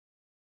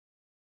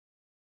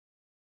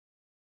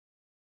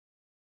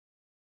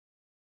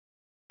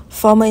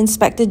Former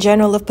Inspector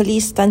General of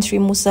Police Tan Sri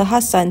Musa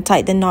Hassan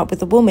tied the knot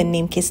with a woman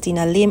named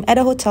Qistina Lim at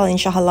a hotel in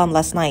Shah Alam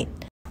last night.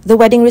 The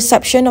wedding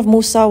reception of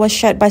Musa was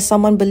shared by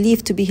someone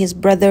believed to be his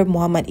brother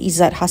Mohammad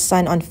Izzat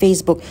Hassan on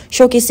Facebook,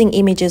 showcasing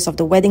images of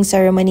the wedding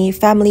ceremony,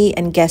 family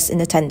and guests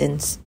in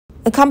attendance.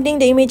 Accompanying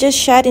the images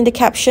shared in the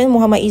caption,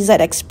 Mohammad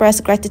Izzat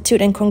expressed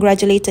gratitude and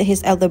congratulated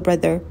his elder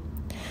brother.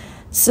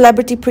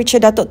 Celebrity preacher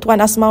Datuk Tuan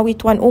Asmawi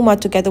Tuan Umar,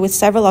 together with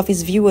several of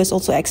his viewers,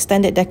 also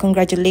extended their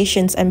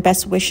congratulations and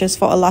best wishes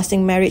for a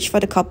lasting marriage for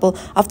the couple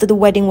after the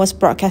wedding was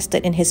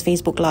broadcasted in his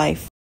Facebook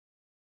Live.